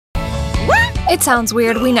It sounds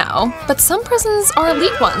weird, we know, but some prisons are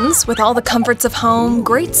elite ones with all the comforts of home,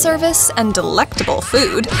 great service, and delectable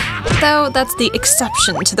food. Though that's the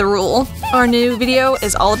exception to the rule. Our new video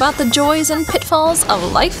is all about the joys and pitfalls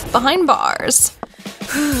of life behind bars.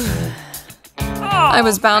 I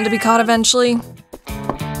was bound to be caught eventually.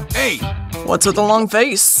 Hey! What's with the long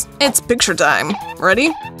face? It's picture time.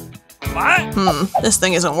 Ready? What? This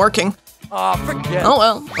thing isn't working. Forget. Oh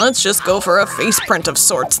well, let's just go for a face print of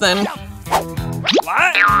sorts then.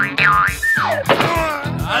 What?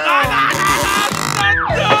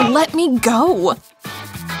 Let me go!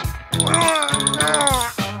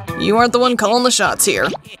 You aren't the one calling the shots here.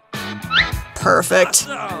 Perfect.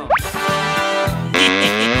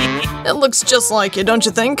 It looks just like you, don't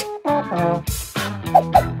you think?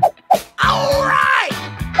 Alright!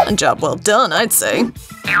 A job well done, I'd say.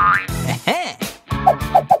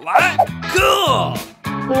 What? Cool!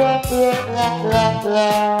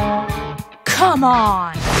 Come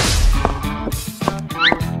on!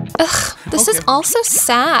 Ugh, this is all so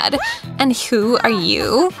sad. And who are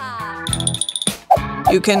you?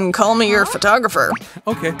 You can call me your photographer.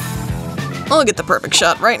 Okay. I'll get the perfect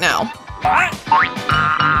shot right now. What?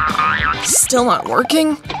 Still not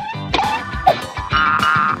working?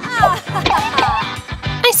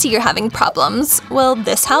 I see you're having problems. Will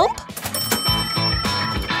this help?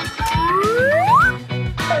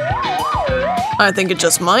 I think it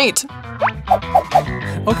just might.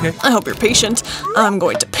 Okay. I hope you're patient. I'm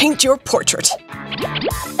going to paint your portrait.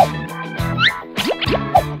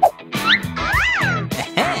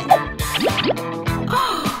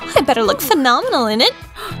 I better look phenomenal in it.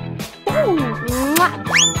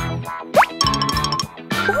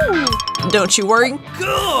 Don't you worry.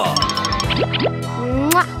 Cool!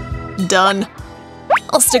 Done.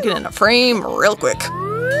 I'll stick it in a frame real quick.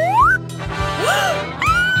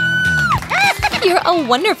 You're a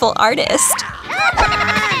wonderful artist.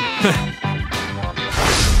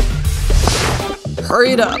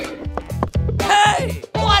 Hurry it up. Hey!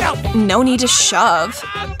 What a... No need to shove.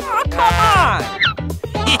 Oh, come on!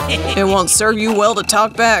 It won't serve you well to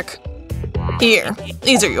talk back. Here,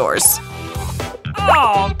 these are yours.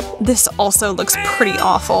 Oh! This also looks pretty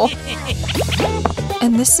awful.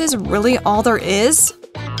 And this is really all there is?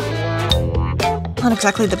 Not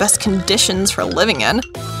exactly the best conditions for living in.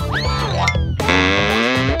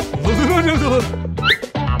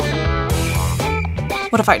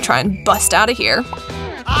 What if I try and bust out of here?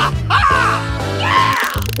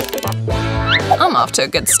 I'm off to a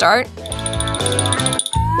good start.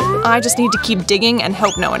 I just need to keep digging and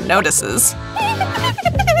hope no one notices.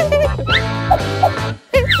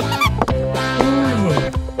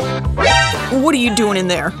 What are you doing in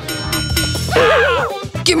there?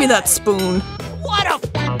 Give me that spoon. What a...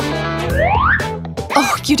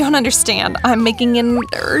 Oh, you don't understand. I'm making an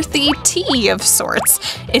earthy tea of sorts.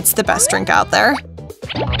 It's the best drink out there.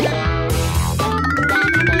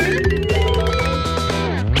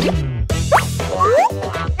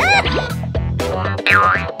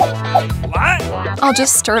 What? I'll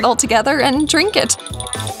just stir it all together and drink it.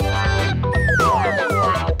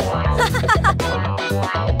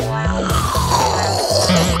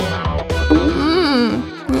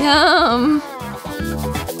 Yum.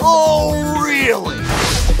 Oh, really?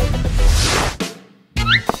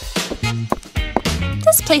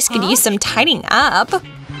 This place could use some tidying up.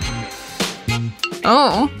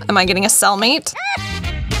 Oh, am I getting a cellmate?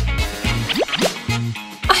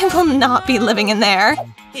 I will not be living in there.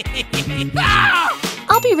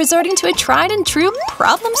 I'll be resorting to a tried and true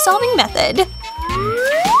problem-solving method.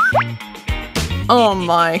 Oh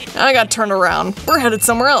my, I got turned around. We're headed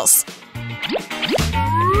somewhere else.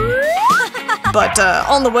 But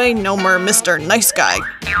on the way, no more Mr. Nice Guy.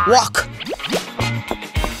 Walk.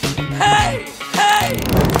 Hey! Hey!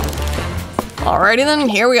 Alrighty then,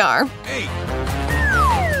 here we are. Hey!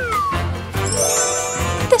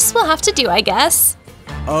 This will have to do, I guess.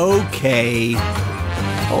 Okay.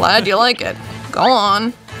 Glad you like it. Go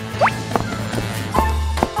on.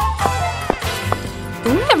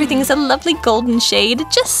 Ooh, everything's a lovely golden shade,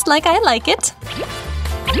 just like I like it.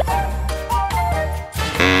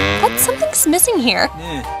 But something's missing here.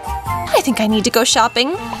 I think I need to go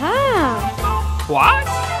shopping. What?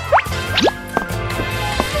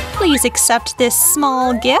 Please accept this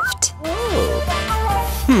small gift.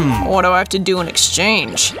 What do I have to do in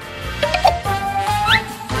exchange?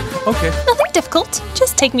 Okay. Nothing difficult.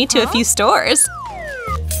 Just take me to a few stores.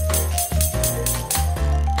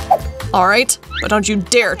 Alright, but don't you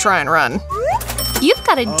dare try and run. You've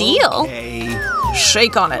got a deal. Okay.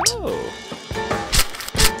 Shake on it.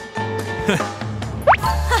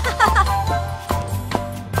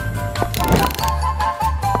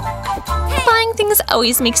 Buying things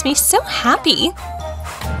always makes me so happy.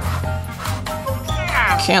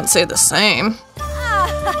 Can't say the same.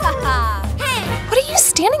 What are you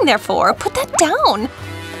standing there for? Put that down.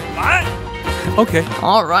 What? Okay.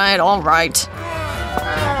 All right, all right.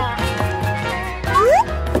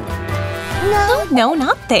 No, no,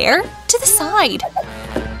 not there. To the side.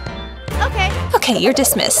 Okay. Okay, you're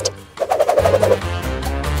dismissed.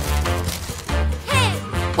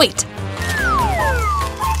 Wait.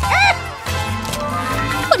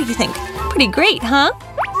 What do you think? Pretty great, huh?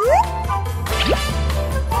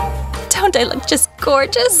 Don't I look just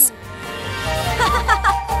gorgeous?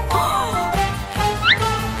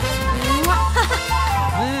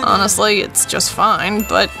 Honestly, it's just fine,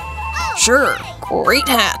 but sure, great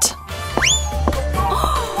hat.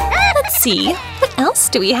 Let's see, what else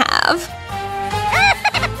do we have?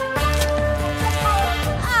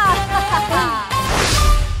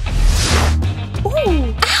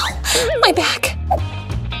 Ooh, ow, my back.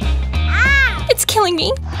 It's killing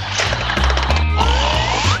me.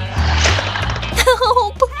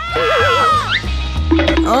 Help!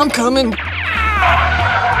 I'm coming.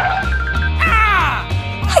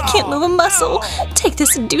 I can't move a muscle. Take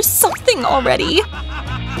this and do something already.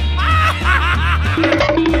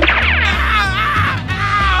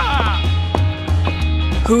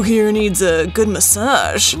 Who here needs a good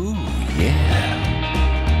massage? Ooh,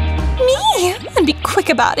 yeah. Me! And be quick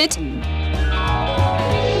about it.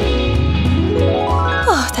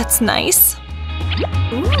 Oh, that's nice.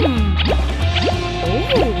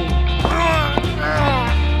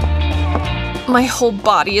 My whole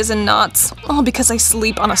body is in knots, all because I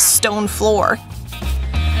sleep on a stone floor.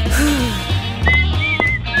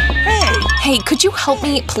 Hey, could you help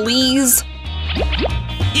me, please?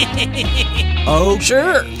 Oh,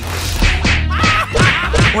 Sure.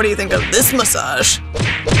 What do you think of this massage?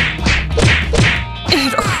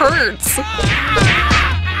 It hurts.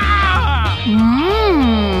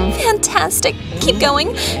 Fantastic. Keep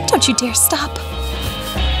going. Don't you dare stop.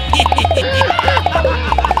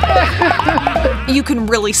 You can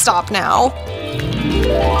really stop now.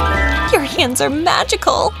 Your hands are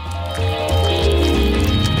magical.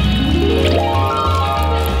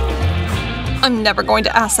 I'm never going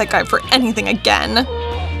to ask that guy for anything again.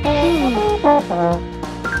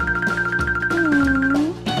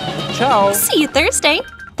 ciao. See you Thursday.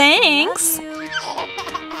 Thanks.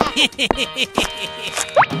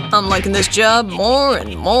 I'm liking this job more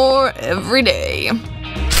and more every day.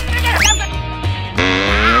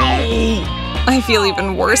 I feel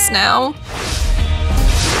even worse now.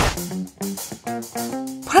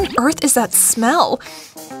 What on earth is that smell?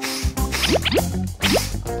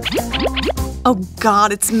 Oh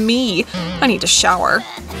god, it's me. I need to shower.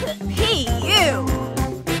 Hey, you!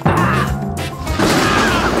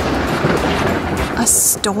 A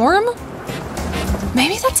storm?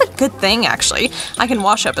 Maybe that's a good thing, actually. I can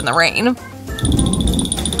wash up in the rain.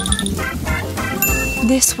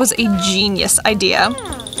 This was a genius idea.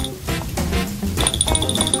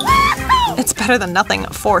 It's better than nothing,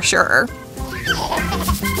 for sure.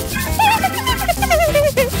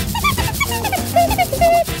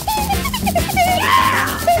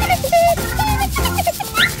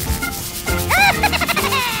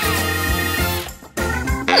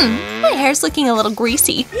 My hair's looking a little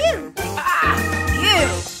greasy.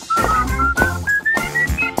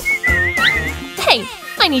 Hey,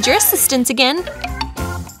 I need your assistance again.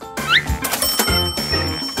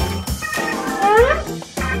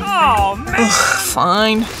 Oh, man. Ugh,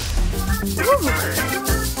 fine.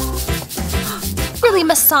 Really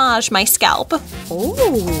massage my scalp.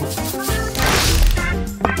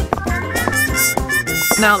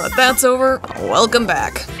 Now that that's over, welcome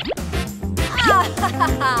back.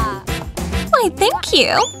 Why, thank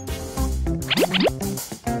you.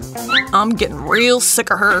 I'm getting real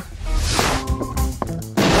sick of her.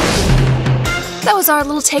 That was our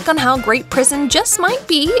little take on how great prison just might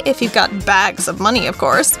be if you've got bags of money, of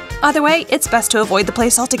course. Either way, it's best to avoid the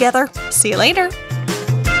place altogether. See you later.